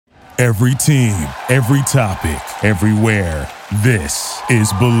Every team, every topic, everywhere. This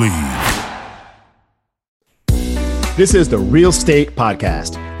is Believe. This is the Real Estate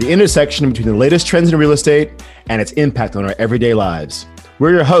Podcast, the intersection between the latest trends in real estate and its impact on our everyday lives.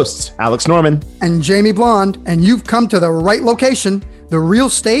 We're your hosts, Alex Norman and Jamie Blonde, and you've come to the right location. The Real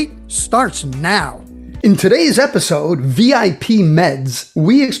Estate starts now. In today's episode, VIP Meds,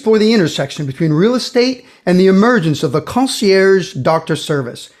 we explore the intersection between real estate and the emergence of the concierge doctor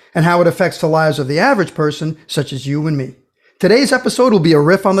service and how it affects the lives of the average person, such as you and me. Today's episode will be a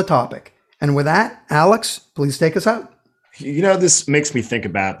riff on the topic. And with that, Alex, please take us out. You know, this makes me think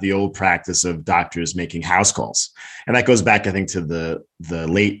about the old practice of doctors making house calls. And that goes back, I think, to the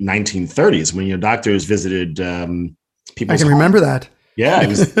late 1930s when, doctors visited people's I can remember that. Yeah, it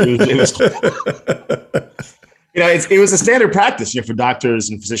was a standard practice, for doctors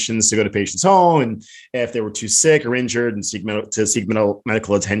and physicians to go to patients' home, and if they were too sick or injured, and seek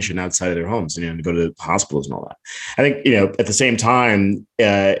medical attention outside of their homes, and to go to hospitals and all that. I think at the same time,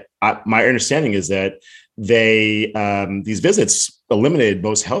 my understanding is that these visits eliminated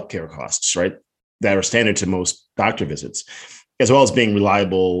most healthcare costs, right, that are standard to most doctor visits, as well as being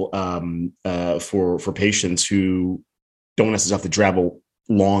reliable for patients who don't necessarily have to travel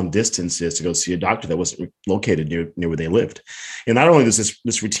long distances to go see a doctor that wasn't located near where they lived. And not only is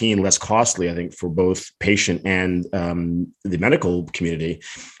this routine less costly, I think, for both patient and the medical community,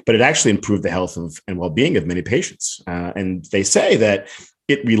 but it actually improved the health and well-being of many patients. And they say that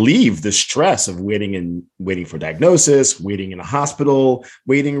it relieved the stress of waiting for diagnosis, waiting in a hospital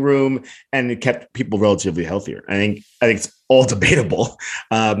waiting room, and it kept people relatively healthier. I think it's all debatable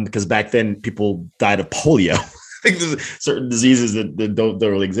because back then people died of polio. I think there's certain diseases that don't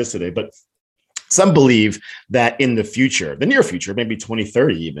really exist today, but some believe that in the future, the near future, maybe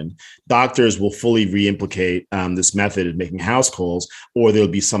 2030 even, doctors will fully re-implicate this method of making house calls, or there'll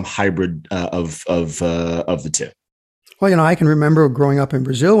be some hybrid of the two. Well, I can remember growing up in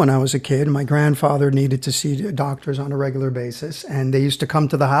Brazil when I was a kid. My grandfather needed to see doctors on a regular basis, and they used to come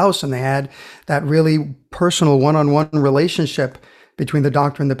to the house, and they had that really personal one-on-one relationship between the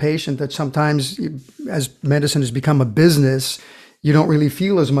doctor and the patient that sometimes, as medicine has become a business, you don't really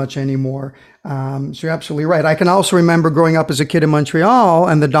feel as much anymore. So you're absolutely right. I can also remember growing up as a kid in Montreal,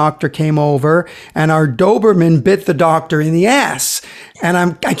 and the doctor came over, and our Doberman bit the doctor in the ass. And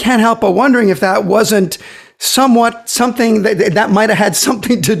I can't help but wondering if that wasn't something that might have had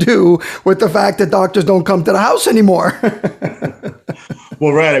something to do with the fact that doctors don't come to the house anymore.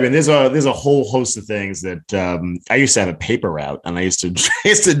 Well, right. I mean, there's a whole host of things that I used to have a paper route, and I used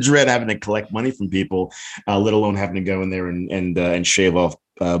to dread having to collect money from people, let alone having to go in there and shave off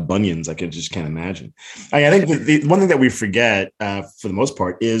bunions. I just can't imagine. I think the one thing that we forget for the most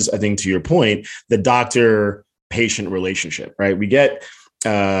part is, I think, to your point, the doctor-patient relationship. Right? We get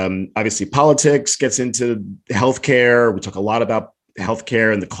obviously politics gets into healthcare. We talk a lot about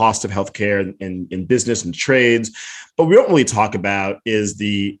healthcare and the cost of healthcare in business and trades. But we don't really talk about is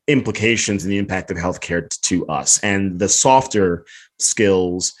the implications and the impact of healthcare to us and the softer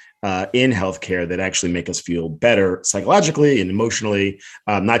skills in healthcare that actually make us feel better psychologically and emotionally,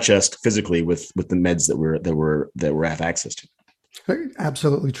 not just physically with the meds that we have access to.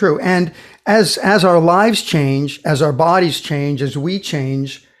 Absolutely true. And as our lives change, as our bodies change, as we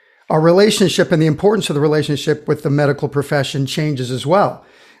change, our relationship and the importance of the relationship with the medical profession changes as well.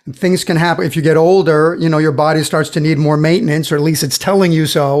 And things can happen if you get older, your body starts to need more maintenance, or at least it's telling you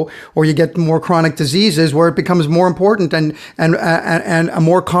so, or you get more chronic diseases where it becomes more important and a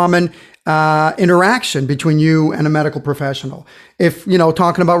more common interaction between you and a medical professional. If,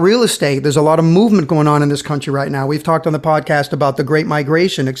 talking about real estate, there's a lot of movement going on in this country right now. We've talked on the podcast about the Great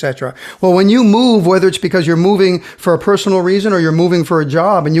Migration, et cetera. Well, when you move, whether it's because you're moving for a personal reason or you're moving for a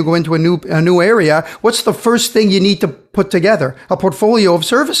job and you go into a new area, what's the first thing you need to put together? A portfolio of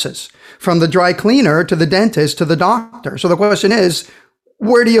services, from the dry cleaner to the dentist to the doctor. So the question is,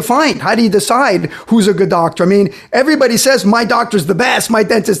 where do you find? How do you decide who's a good doctor? I mean, everybody says my doctor's the best, my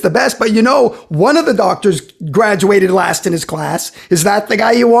dentist's the best, but one of the doctors graduated last in his class. Is that the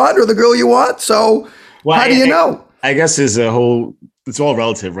guy you want or the girl you want? So how do you know? I guess it's all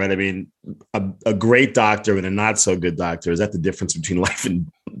relative, right? I mean, a great doctor and a not so good doctor, is that the difference between life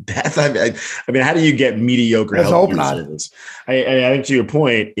and death? I mean, how do you get mediocre healthcare service? I think to your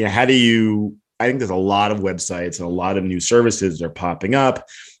point, I think there's a lot of websites and a lot of new services that are popping up,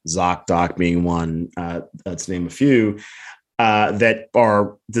 ZocDoc being one, let's name a few, that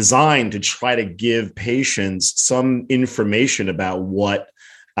are designed to try to give patients some information about what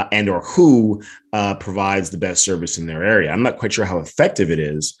and or who provides the best service in their area. I'm not quite sure how effective it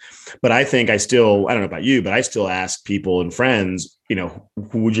is, but I think I don't know about you, but I still ask people and friends,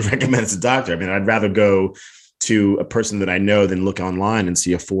 who would you recommend as a doctor? I mean, I'd rather go to a person that I know than look online and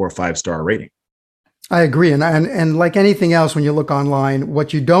see a 4 or 5 star rating. I agree. And like anything else, when you look online,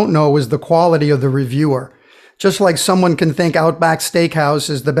 what you don't know is the quality of the reviewer. Just like someone can think Outback Steakhouse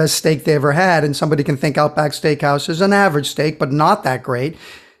is the best steak they ever had, and somebody can think Outback Steakhouse is an average steak, but not that great.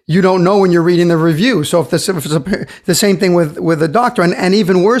 You don't know when you're reading the review. So if it's the same thing with a doctor, and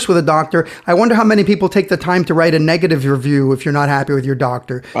even worse with a doctor, I wonder how many people take the time to write a negative review if you're not happy with your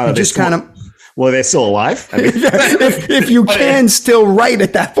doctor. You just kind of... Well, they're still alive. I mean, if you can still write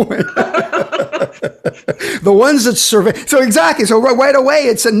at that point. The ones that survey. So exactly. So right away,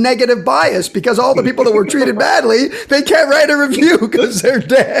 it's a negative bias because all the people that were treated badly, they can't write a review because they're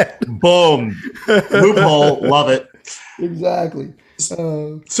dead. Boom. Loophole. Love it. Exactly.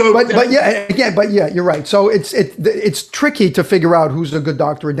 But yeah, you're right. So it's tricky to figure out who's a good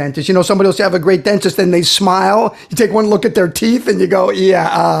doctor or dentist. Somebody will say, I have a great dentist, and they smile. You take one look at their teeth and you go,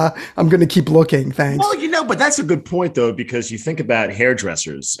 I'm going to keep looking. Thanks. Well, but that's a good point though, because you think about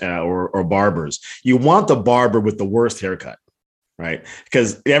hairdressers or barbers. You want the barber with the worst haircut, right?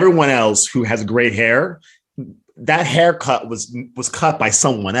 Because everyone else who has great hair, that haircut was cut by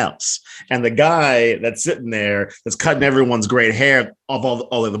someone else. And the guy that's sitting there that's cutting everyone's great hair of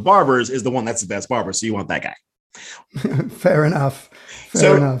all of the barbers is the one that's the best barber. So you want that guy. Fair enough.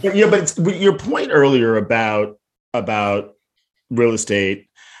 But your point earlier about real estate,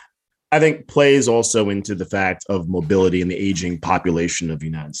 I think plays also into the fact of mobility and the aging population of the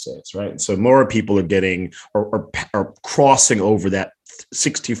United States, right? So more people are getting or crossing over that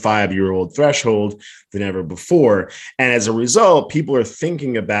 65-year-old threshold than ever before. And as a result, people are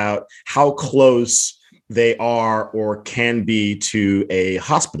thinking about how close they are or can be to a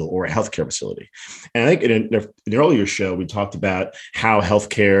hospital or a healthcare facility. And I think in an earlier show, we talked about how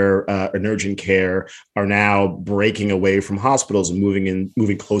healthcare and urgent care are now breaking away from hospitals and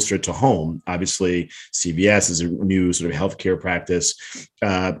moving closer to home. Obviously, CVS is a new sort of healthcare practice.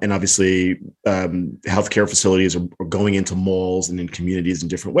 And obviously, healthcare facilities are going into malls and in communities in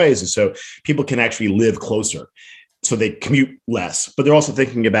different ways. And so people can actually live closer. So they commute less, but they're also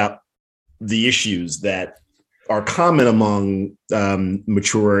thinking about the issues that are common among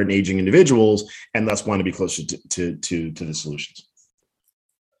mature and aging individuals, and thus want to be closer to the solutions.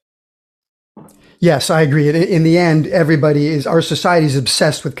 Yes, I agree. In the end, our society is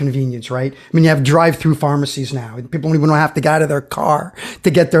obsessed with convenience, right? I mean, you have drive-through pharmacies now. People don't even have to get out of their car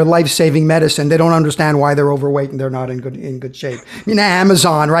to get their life-saving medicine. They don't understand why they're overweight and they're not in good shape. I mean,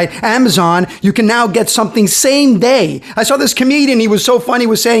 Amazon, right? Amazon, you can now get something same day. I saw this comedian. He was so funny. He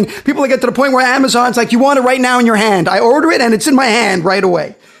was saying people get to the point where Amazon's like, you want it right now in your hand. I order it and it's in my hand right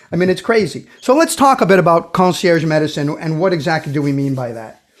away. I mean, it's crazy. So let's talk a bit about concierge medicine and what exactly do we mean by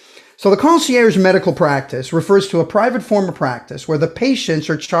that? So the concierge medical practice refers to a private form of practice where the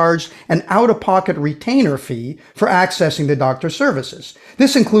patients are charged an out-of-pocket retainer fee for accessing the doctor's services.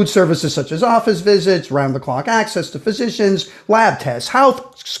 This includes services such as office visits, round-the-clock access to physicians, lab tests,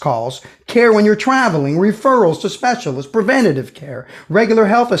 house calls, care when you're traveling, referrals to specialists, preventative care, regular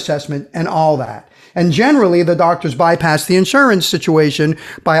health assessment, and all that. And generally, the doctors bypass the insurance situation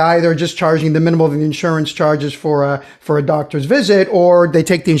by either just charging the minimum of the insurance charges for a doctor's visit, or they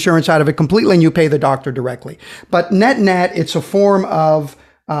take the insurance out of it completely and you pay the doctor directly. But net, it's a form of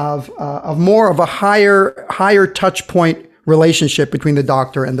more of a higher touch point relationship between the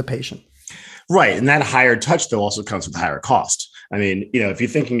doctor and the patient. Right, and that higher touch though also comes with higher cost. I mean, if you're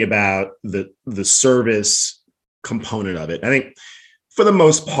thinking about the service component of it, I think, for the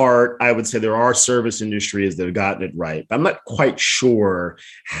most part, I would say there are service industries that have gotten it right. But I'm not quite sure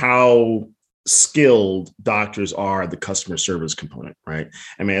how skilled doctors are at the customer service component, right?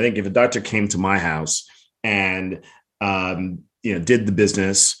 I mean, I think if a doctor came to my house and did the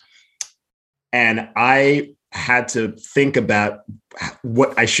business, and I had to think about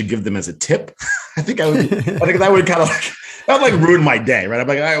what I should give them as a tip, I think that would kind of that would ruin my day, right? I'm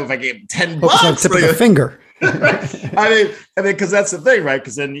like, if I gave $10, tip of the finger. I mean, because that's the thing, right?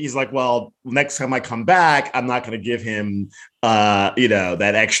 Because then he's like, well, next time I come back, I'm not going to give him,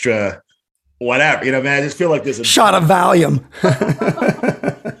 that extra whatever. Man, I just feel like there's a shot of Valium,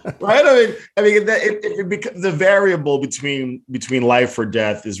 right? I mean, the variable between life or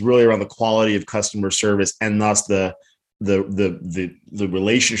death is really around the quality of customer service, and thus the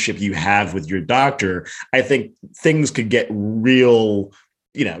relationship you have with your doctor. I think things could get real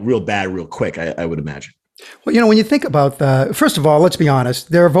bad real quick. I would imagine. Well, when you think about first of all, let's be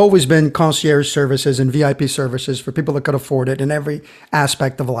honest, there have always been concierge services and VIP services for people that could afford it in every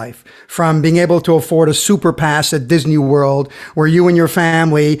aspect of life. From being able to afford a super pass at Disney World, where you and your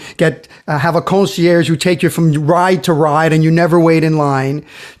family have a concierge who take you from ride to ride and you never wait in line,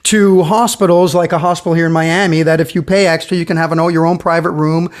 to hospitals like a hospital here in Miami that if you pay extra, you can have your own private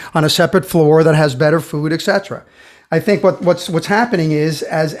room on a separate floor that has better food, etc. I think what's happening is,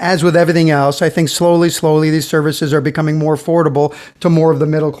 as with everything else, I think slowly these services are becoming more affordable to more of the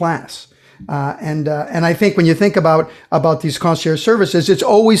middle class. And I think when you think about these concierge services, it's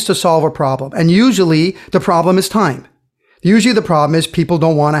always to solve a problem. And usually the problem is time. Usually the problem is people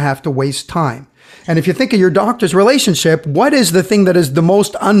don't want to have to waste time. And if you think of your doctor's relationship, what is the thing that is the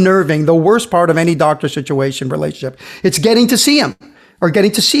most unnerving, the worst part of any doctor situation relationship? It's getting to see him or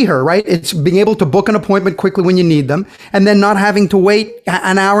getting to see her, right? It's being able to book an appointment quickly when you need them and then not having to wait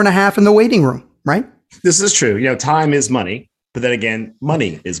an hour and a half in the waiting room, right? This is true. Time is money, but then again,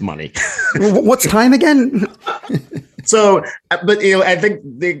 money is money. What's time again? So, but I think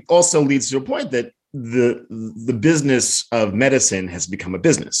it also leads to a point that the business of medicine has become a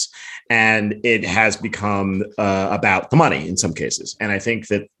business, and it has become about the money in some cases. And I think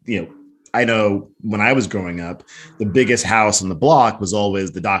that, I know when I was growing up, the biggest house on the block was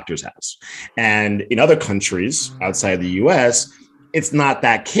always the doctor's house. And in other countries outside the US, it's not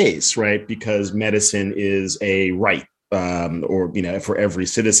that case, right? Because medicine is a right. For every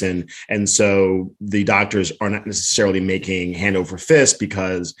citizen. And so the doctors are not necessarily making hand over fist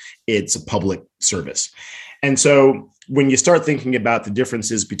because it's a public service. And so when you start thinking about the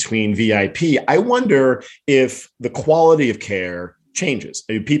differences between VIP, I wonder if the quality of care changes.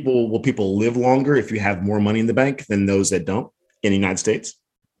 Will people live longer if you have more money in the bank than those that don't in the United States?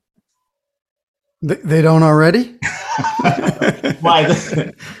 They don't already? Why?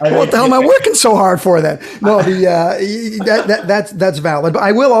 What the hell am I working so hard for then? No, that's valid. But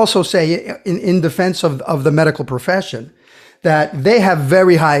I will also say, in defense of the medical profession, that they have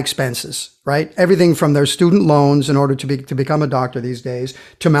very high expenses, right? Everything from their student loans in order to become a doctor these days,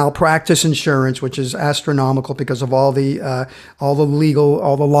 to malpractice insurance, which is astronomical because of all the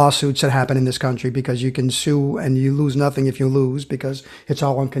lawsuits that happen in this country, because you can sue and you lose nothing if you lose because it's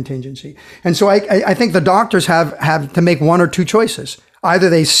all on contingency. And so I think the doctors have to make one or two choices.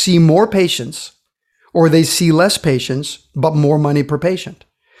 Either they see more patients or they see less patients, but more money per patient.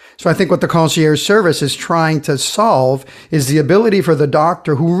 So I think what the concierge service is trying to solve is the ability for the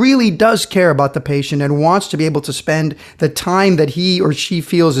doctor who really does care about the patient and wants to be able to spend the time that he or she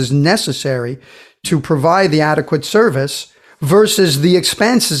feels is necessary to provide the adequate service versus the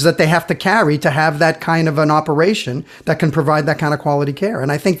expenses that they have to carry to have that kind of an operation that can provide that kind of quality care.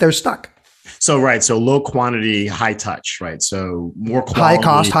 And I think they're stuck. So, right. So low quantity, high touch, right? So more quality. High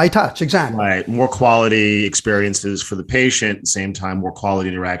cost, high touch. Exactly. Right. More quality experiences for the patient, at the same time, more quality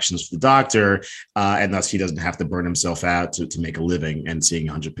interactions for the doctor. And thus he doesn't have to burn himself out to make a living and seeing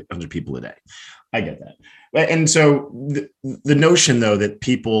 100 people a day. I get that. And so the notion, though, that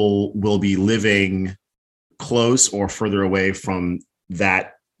people will be living close or further away from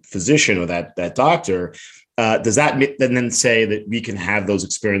that physician or that doctor, does that then say that we can have those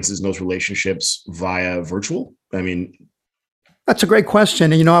experiences and those relationships via virtual? I mean, that's a great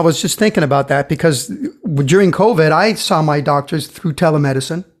question. And, I was just thinking about that because during COVID, I saw my doctors through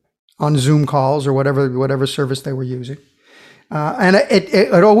telemedicine on Zoom calls or whatever service they were using. And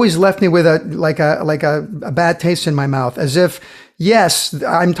it always left me with a bad taste in my mouth, as if, yes,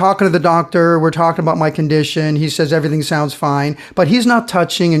 I'm talking to the doctor. We're talking about my condition. He says everything sounds fine, but he's not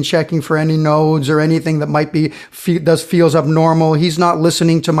touching and checking for any nodes or anything that feels abnormal. He's not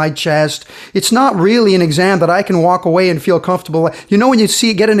listening to my chest. It's not really an exam that I can walk away and feel comfortable. When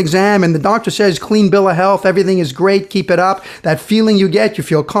you get an exam and the doctor says clean bill of health, everything is great, keep it up. That feeling you get, you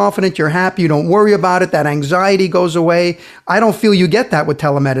feel confident, you're happy, you don't worry about it. That anxiety goes away. I don't feel you get that with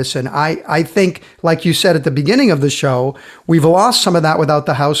telemedicine. I think, like you said at the beginning of the show, we've lost some of that without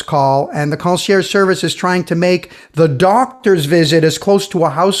the house call, and the concierge service is trying to make the doctor's visit as close to a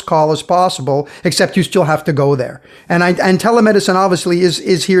house call as possible, except you still have to go there. And telemedicine obviously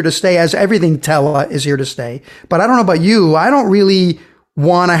is here to stay, as everything tele is here to stay. But I don't know about you, I don't really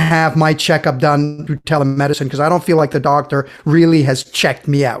want to have my checkup done through telemedicine because I don't feel like the doctor really has checked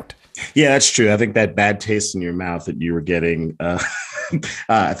me out. Yeah, that's true. I think that bad taste in your mouth that you were getting,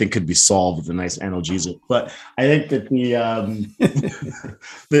 I think could be solved with a nice analgesic. But I think that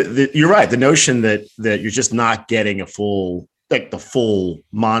you're right. The notion that you're just not getting the full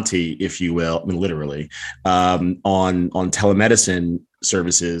Monty, if you will, I mean, literally, on telemedicine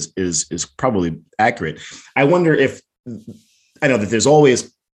services is probably accurate. I wonder if, I know that there's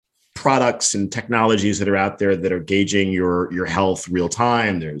always products and technologies that are out there that are gauging your health real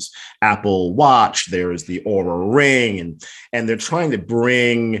time. There's Apple Watch, there's the Oura Ring, and they're trying to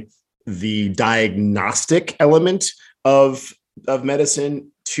bring the diagnostic element of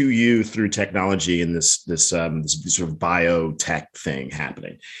medicine to you through technology and this sort of biotech thing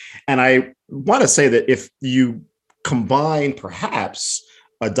happening. And I want to say that if you combine perhaps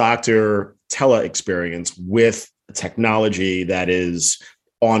a doctor tele experience with technology that is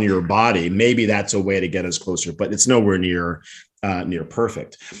on your body, maybe that's a way to get us closer, but it's nowhere near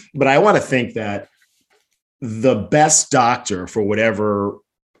perfect. But I want to think that the best doctor for whatever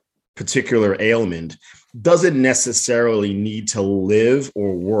particular ailment doesn't necessarily need to live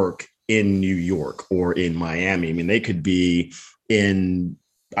or work in New York or in Miami. I mean, they could be in,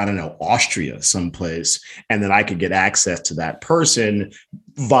 I don't know, Austria someplace, and then I could get access to that person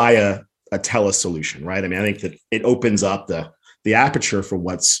via a telesolution, right? I mean, I think that it opens up the aperture for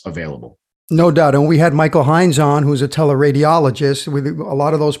what's available. No doubt. And we had Michael Hines on, who's a teleradiologist. A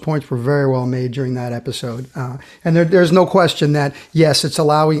lot of those points were very well made during that episode. And there's no question that, yes, it's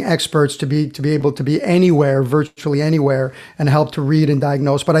allowing experts to be able to be anywhere, virtually anywhere, and help to read and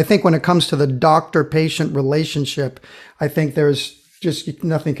diagnose. But I think when it comes to the doctor-patient relationship, I think there's just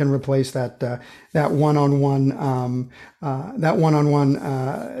nothing can replace that one-on-one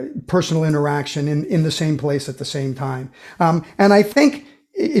personal interaction in the same place at the same time. And I think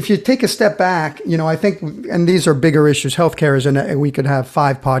if you take a step back, I think, and these are bigger issues, healthcare is, and we could have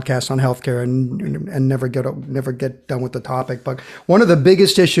 5 podcasts on healthcare and never get done with the topic. But one of the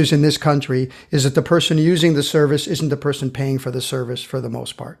biggest issues in this country is that the person using the service isn't the person paying for the service for the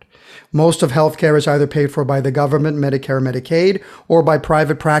most part. Most of healthcare is either paid for by the government, Medicare, Medicaid, or by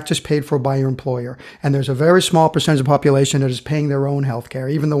private practice paid for by your employer. And there's a very small percentage of the population that is paying their own healthcare.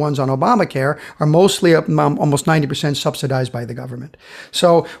 Even the ones on Obamacare are mostly almost 90% subsidized by the government.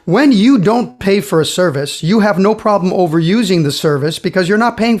 So when you don't pay for a service, you have no problem overusing the service because you're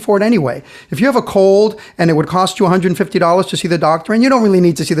not paying for it anyway. If you have a cold and it would cost you $150 to see the doctor, and you don't really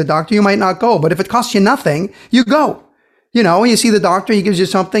need to see the doctor, you might not go. But if it costs you nothing, you go. You see the doctor, he gives you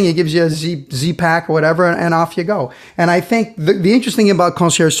something, he gives you a Z-Pack or whatever, and off you go. And I think the interesting thing about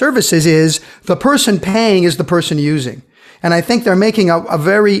concierge services is the person paying is the person using. And I think they're making a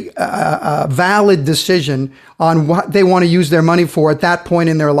very valid decision on what they want to use their money for at that point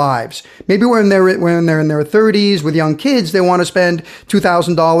in their lives. Maybe when they're in their 30s with young kids, they want to spend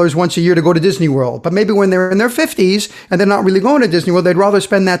 $2,000 once a year to go to Disney World. But maybe when they're in their 50s and they're not really going to Disney World, they'd rather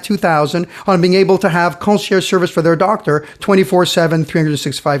spend that $2,000 on being able to have concierge service for their doctor 24/7,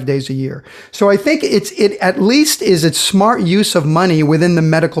 365 days a year. So I think it at least is its smart use of money within the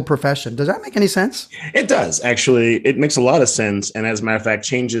medical profession. Does that make any sense? It does, actually. It makes a lot of sense, and as a matter of fact,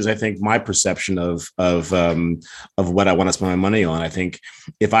 changes, I think, my perception of what I want to spend my money on. I think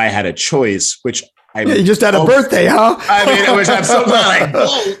if I had a choice, which you just had a birthday, huh? I mean, which I'm so glad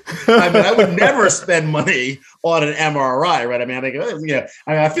I would never spend money on an MRI, right? I mean, I think,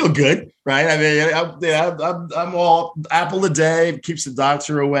 I feel good, right? I mean, I'm all apple a day, keeps the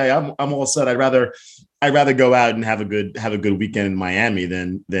doctor away. I'm all set. I'd rather go out and have a good weekend in Miami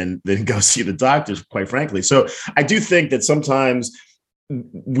than go see the doctors, quite frankly. So I do think that sometimes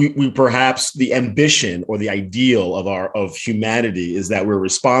we perhaps the ambition or the ideal of humanity is that we're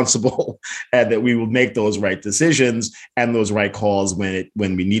responsible and that we will make those right decisions and those right calls when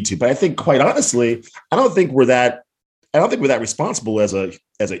we need to. But I think, quite honestly, I don't think we're that responsible as a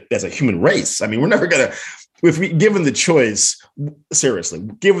human race. I mean, we're never gonna, given the choice,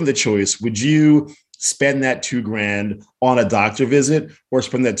 would you spend that $2,000 on a doctor visit or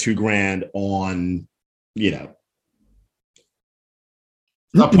spend that $2,000 on,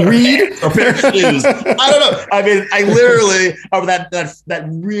 a pair of shoes? I don't know. I mean, I literally, over that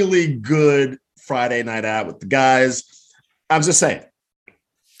really good Friday night out with the guys, I'm just saying.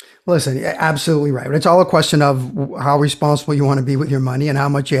 Listen, absolutely right. It's all a question of how responsible you want to be with your money and how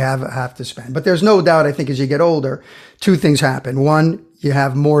much you have to spend. But there's no doubt, I think, as you get older, 2 things happen. One, you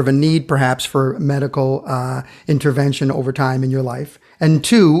have more of a need perhaps for medical intervention over time in your life. And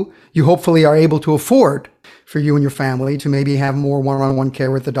 2, you hopefully are able to afford for you and your family to maybe have more one-on-one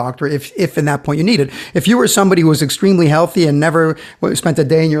care with the doctor if in that point you need it. If you were somebody who was extremely healthy and never spent a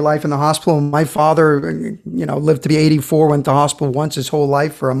day in your life in the hospital, my father, lived to be 84, went to hospital once his whole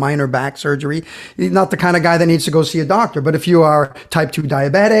life for a minor back surgery. He's not the kind of guy that needs to go see a doctor. But if you are type 2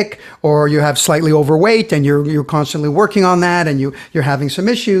 diabetic or you have slightly overweight and you're constantly working on that and you're having some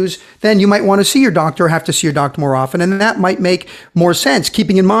issues, then you might want to see your doctor or have to see your doctor more often. And that might make more sense,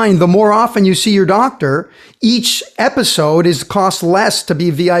 keeping in mind the more often you see your doctor, each episode costs less to be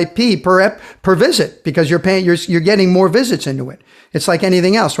VIP per visit because you're getting more visits into it. It's like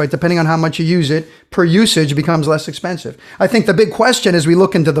anything else, right? Depending on how much you use it, per usage becomes less expensive. I think the big question as we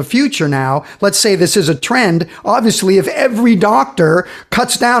look into the future now, let's say this is a trend. Obviously, if every doctor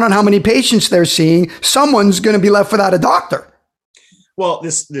cuts down on how many patients they're seeing, someone's going to be left without a doctor. Well,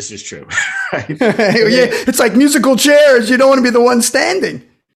 this is true. Right? Yeah, it's like musical chairs. You don't want to be the one standing.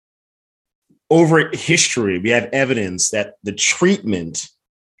 Over history, we have evidence that the treatment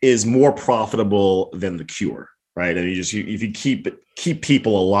is more profitable than the cure. Right. And if you keep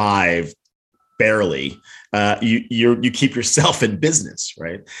people alive barely, you keep yourself in business.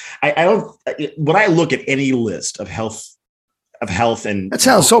 Right. When I look at any list of health and that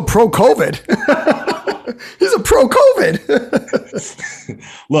sounds so pro-COVID. He's a pro-COVID.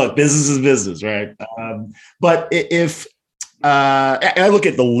 Look, business is business. Right. But if I look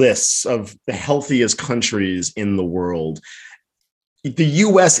at the lists of the healthiest countries in the world, the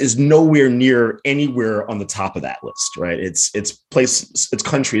U.S. is nowhere near anywhere on the top of that list, right? It's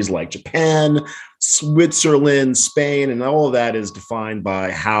countries like Japan, Switzerland, Spain, and all of that is defined by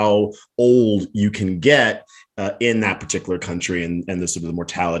how old you can get in that particular country and the sort of the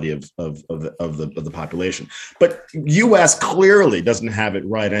mortality of the population. But U.S. clearly doesn't have it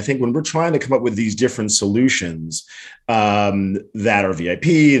right. And I think when we're trying to come up with these different solutions that are VIP,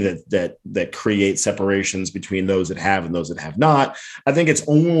 that create separations between those that have and those that have not, I think it's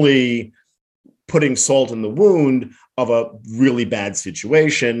only putting salt in the wound of a really bad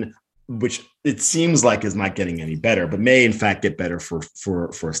situation, which it seems like is not getting any better, but may in fact get better for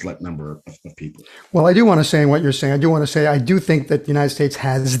a select number of people. Well, I do want to say in what you're saying, I do think that the United States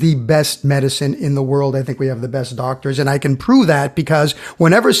has the best medicine in the world. I think we have the best doctors, and I can prove that because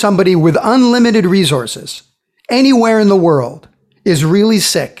whenever somebody with unlimited resources anywhere in the world is really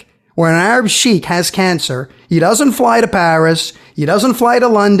sick, or an Arab sheikh has cancer, he doesn't fly to Paris, he doesn't fly to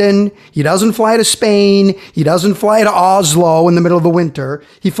London, he doesn't fly to Spain, he doesn't fly to Oslo in the middle of the winter.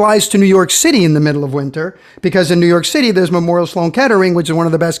 He flies to New York City in the middle of winter because in New York City, there's Memorial Sloan Kettering, which is one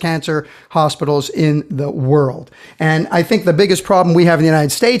of the best cancer hospitals in the world. And I think the biggest problem we have in the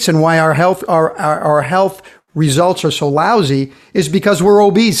United States and why our health results are so lousy is because we're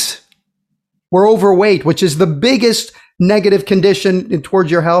obese. We're overweight, which is the biggest negative condition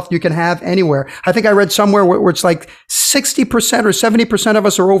towards your health you can have anywhere. I think I read somewhere where it's like 60% or 70% of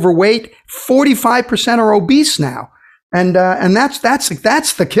us are overweight, 45% are obese now. And that's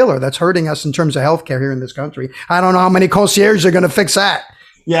the killer that's hurting us in terms of healthcare here in this country. I don't know how many concierges are going to fix that.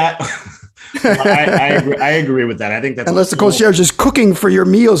 Yeah. I agree with that. I think that's unless the concierge is cooking for your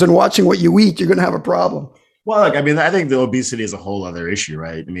meals and watching what you eat, you're going to have a problem. Well, look, I mean, I think the obesity is a whole other issue,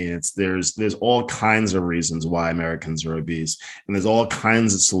 right? I mean, there's all kinds of reasons why Americans are obese, and there's all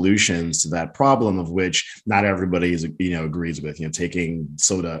kinds of solutions to that problem, of which not everybody agrees with. Taking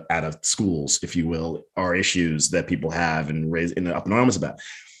soda out of schools, if you will, are issues that people have and raise up in arms about.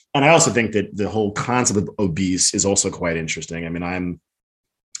 And I also think that the whole concept of obese is also quite interesting. I mean,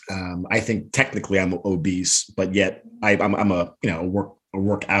 I think technically I'm obese, but yet I'm a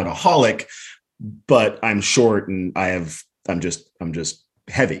workoutaholic. But I'm short and I'm just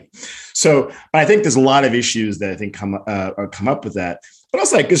heavy. So I think there's a lot of issues that I think come up with that. But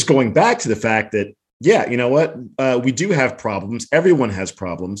also just going back to the fact that, yeah, you know what? We do have problems. Everyone has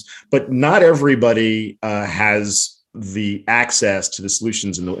problems, but not everybody has the access to the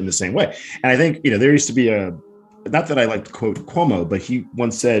solutions in the same way. And I think, there used to be not that I like to quote Cuomo, but he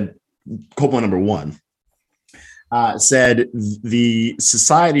once said, Cuomo number one, said the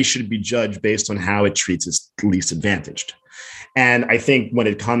society should be judged based on how it treats its least advantaged. And I think when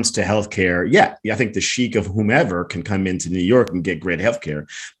it comes to healthcare, I think the sheik of whomever can come into New York and get great healthcare.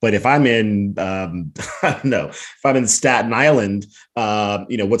 But if I'm in, I don't know, if I'm in Staten Island,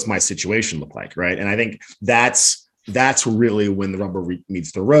 what's my situation look like, right? And I think that's really when the rubber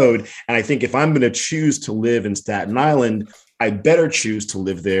meets the road. And I think if I'm going to choose to live in Staten Island, I better choose to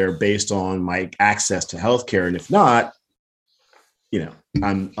live there based on my access to healthcare. And if not,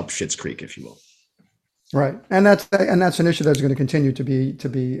 I'm up Schitt's Creek, if you will. Right. And that's an issue that's going to continue to be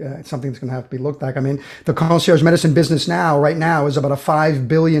something that's going to have to be looked at. I mean, the concierge medicine business right now is about a $5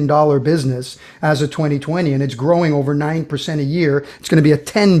 billion business as of 2020, and it's growing over 9% a year. It's going to be a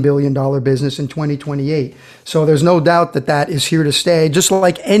 $10 billion business in 2028. So there's no doubt that is here to stay, just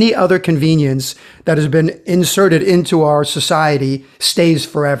like any other convenience that has been inserted into our society stays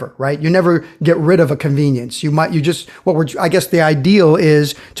forever, right? You never get rid of a convenience. I guess the ideal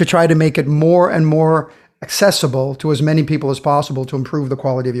is to try to make it more and more accessible to as many people as possible to improve the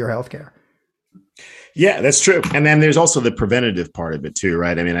quality of your healthcare. Yeah, that's true. And then there's also the preventative part of it too,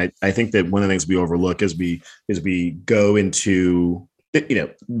 right? I mean, I think that one of the things we overlook is we go into,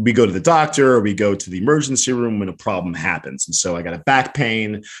 we go to the doctor or we go to the emergency room when a problem happens. And so I got a back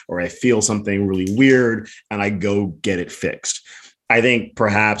pain or I feel something really weird and I go get it fixed. I think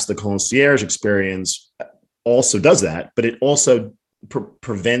perhaps the concierge experience also does that, but it also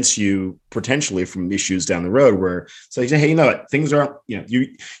prevents you potentially from issues down the road where so you say, hey, you know what, things are,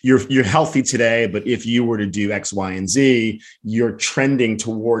 you're healthy today, but if you were to do X, Y, and Z, you're trending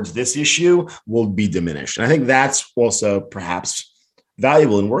towards this issue will be diminished. And I think that's also perhaps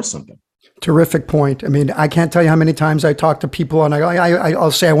valuable and worth something. Terrific point. I mean, I can't tell you how many times I talk to people and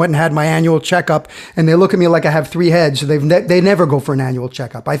I'll say I went and had my annual checkup and they look at me like I have three heads. They never go for an annual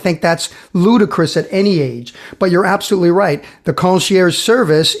checkup. I think that's ludicrous at any age, but you're absolutely right. The concierge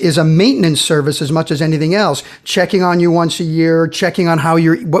service is a maintenance service as much as anything else, checking on you once a year, checking on how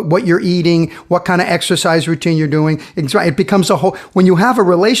what you're eating, what kind of exercise routine you're doing. It becomes a whole, when you have a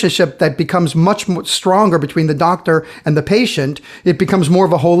relationship that becomes much more stronger between the doctor and the patient, it becomes more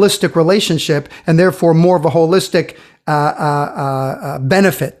of a holistic relationship and therefore more of a holistic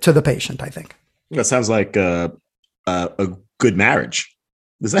benefit to the patient, I think. That sounds like a good marriage.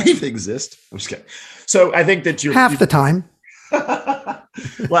 Does that even exist? I'm just kidding. So I think that half the time.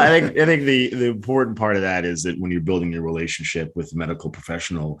 Well, I think the important part of that is that when you're building your relationship with a medical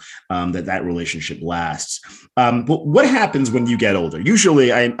professional, that relationship lasts. But what happens when you get older?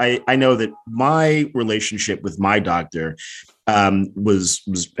 Usually, I know that my relationship with my doctor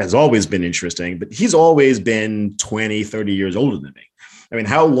has always been interesting, but he's always been 20, 30 years older than me. I mean,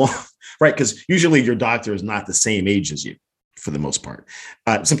 how long, right? Because usually your doctor is not the same age as you for the most part.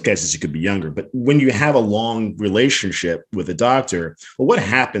 In some cases, you could be younger, but when you have a long relationship with a doctor, well, what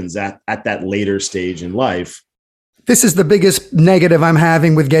happens at that later stage in life? This is the biggest negative I'm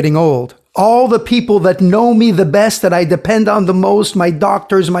having with getting old. All the people that know me the best, that I depend on the most, my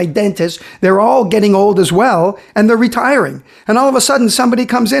doctors, my dentists, they're all getting old as well, and they're retiring. And all of a sudden, somebody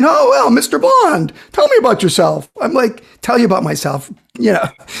comes in, oh, well, Mr. Blonde, tell me about yourself. I'm like, tell you about myself.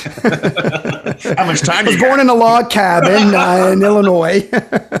 How much time? I was born in a log cabin in Illinois.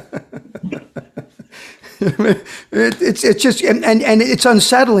 It's just, and it's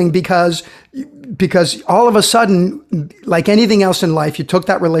unsettling because all of a sudden, like anything else in life, you took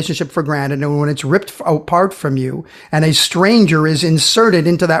that relationship for granted. And when it's ripped apart from you and a stranger is inserted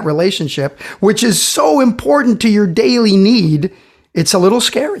into that relationship, which is so important to your daily need, it's a little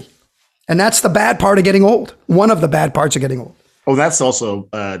scary. And that's the bad part of getting old. One of the bad parts of getting old. Oh, that's also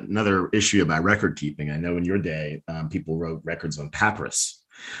another issue about record keeping. I know in your day, people wrote records on papyrus.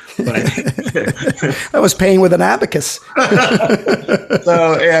 But I was paying with an abacus.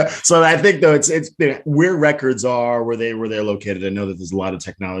 So I think though it's where records are, where they're located. I know that there's a lot of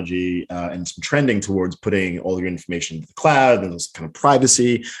technology and some trending towards putting all your information into the cloud, and there's kind of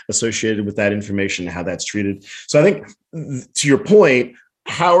privacy associated with that information and how that's treated. So I think to your point,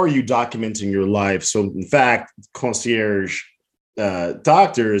 how are you documenting your life? So in fact, concierge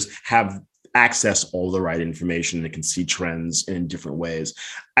doctors have access all the right information. They can see trends in different ways.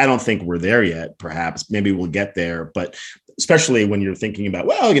 I don't think we're there yet. Perhaps maybe we'll get there, but especially when you're thinking about,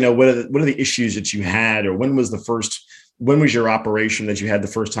 well, what are the issues that you had, or when was your operation that you had the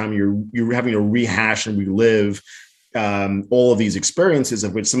first time? You're having to rehash and relive all of these experiences,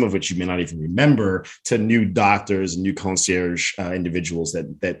 of which some of which you may not even remember, to new doctors and new concierge individuals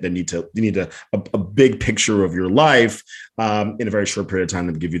that need a big picture of your life in a very short period of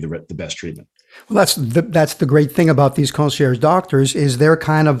time to give you the best treatment. Well, that's the great thing about these concierge doctors is they're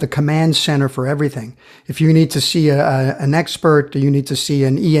kind of the command center for everything. If you need to see an expert, or you need to see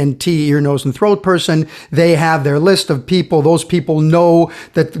an ENT, ear, nose, and throat person, they have their list of people. Those people know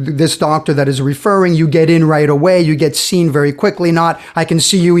that this doctor that is referring, you get in right away. You get seen very quickly. Not, I can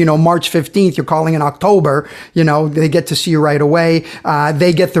see you, March 15th, you're calling in October. They get to see you right away.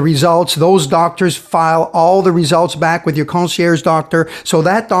 They get the results. Those doctors file all the results back with your concierge doctor. So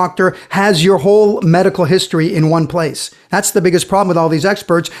that doctor has your whole medical history in one place. That's the biggest problem with all these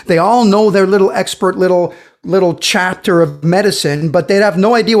experts. They all know their little expert little chapter of medicine, but they'd have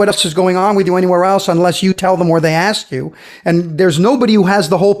no idea what else is going on with you anywhere else unless you tell them or they ask you. And there's nobody who has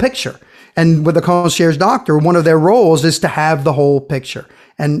the whole picture. And with a concierge doctor, one of their roles is to have the whole picture.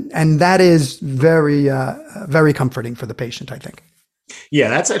 And that is very, very comforting for the patient, I think. Yeah,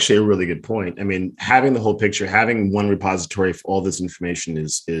 that's actually a really good point. I mean, having the whole picture, having one repository for all this information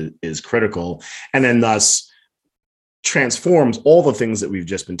is critical, and then thus transforms all the things that we've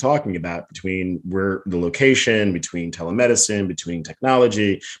just been talking about, between where the location, between telemedicine, between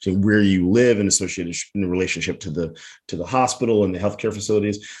technology, between where you live and associated in relationship to the hospital and the healthcare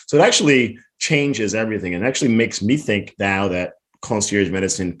facilities. So it actually changes everything, and actually makes me think now that concierge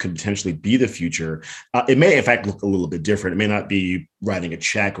medicine could potentially be the future. It may, in fact, look a little bit different. It may not be writing a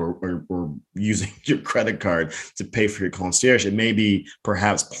check or using your credit card to pay for your concierge. It may be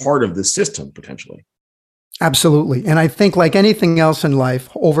perhaps part of the system potentially. Absolutely. And I think like anything else in life,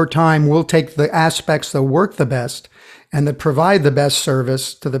 over time, we'll take the aspects that work the best and that provide the best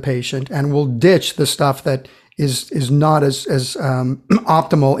service to the patient, and we'll ditch the stuff that is not as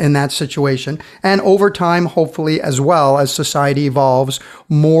optimal in that situation. And over time, hopefully, as well as society evolves,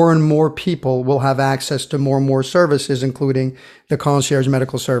 more and more people will have access to more and more services, including the concierge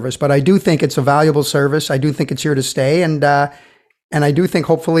medical service. But I do think it's a valuable service. I do think it's here to stay. And I do think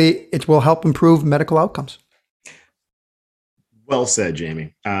hopefully it will help improve medical outcomes. Well said,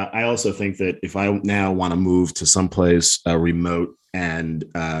 Jamie. I also think that if I now want to move to someplace remote and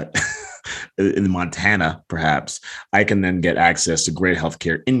in Montana, perhaps, I can then get access to great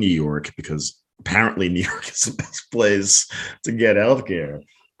healthcare in New York, because apparently New York is the best place to get healthcare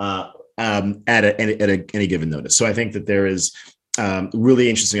at any given notice. So I think that there is really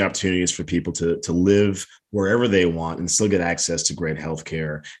interesting opportunities for people to live wherever they want and still get access to great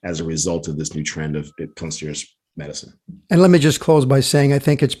healthcare as a result of this new trend of concierge medicine. And let me just close by saying I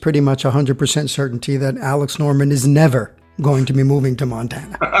think it's pretty much 100% certainty that Alex Norman is never going to be moving to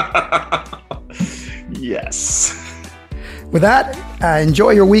Montana. Yes. With that,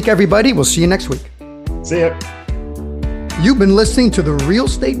 enjoy your week, everybody. We'll see you next week. See ya. You've been listening to the Real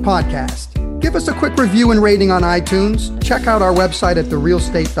Estate Podcast. Give us a quick review and rating on iTunes. Check out our website at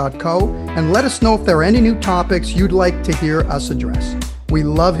therealestate.co and let us know if there are any new topics you'd like to hear us address. We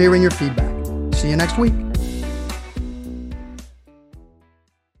love hearing your feedback. See you next week.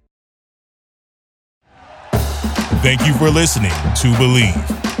 Thank you for listening to Believe.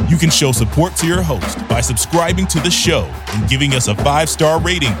 You can show support to your host by subscribing to the show and giving us a 5-star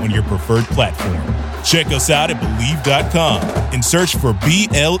rating on your preferred platform. Check us out at Believe.com and search for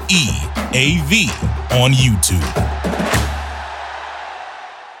BLEAV on YouTube.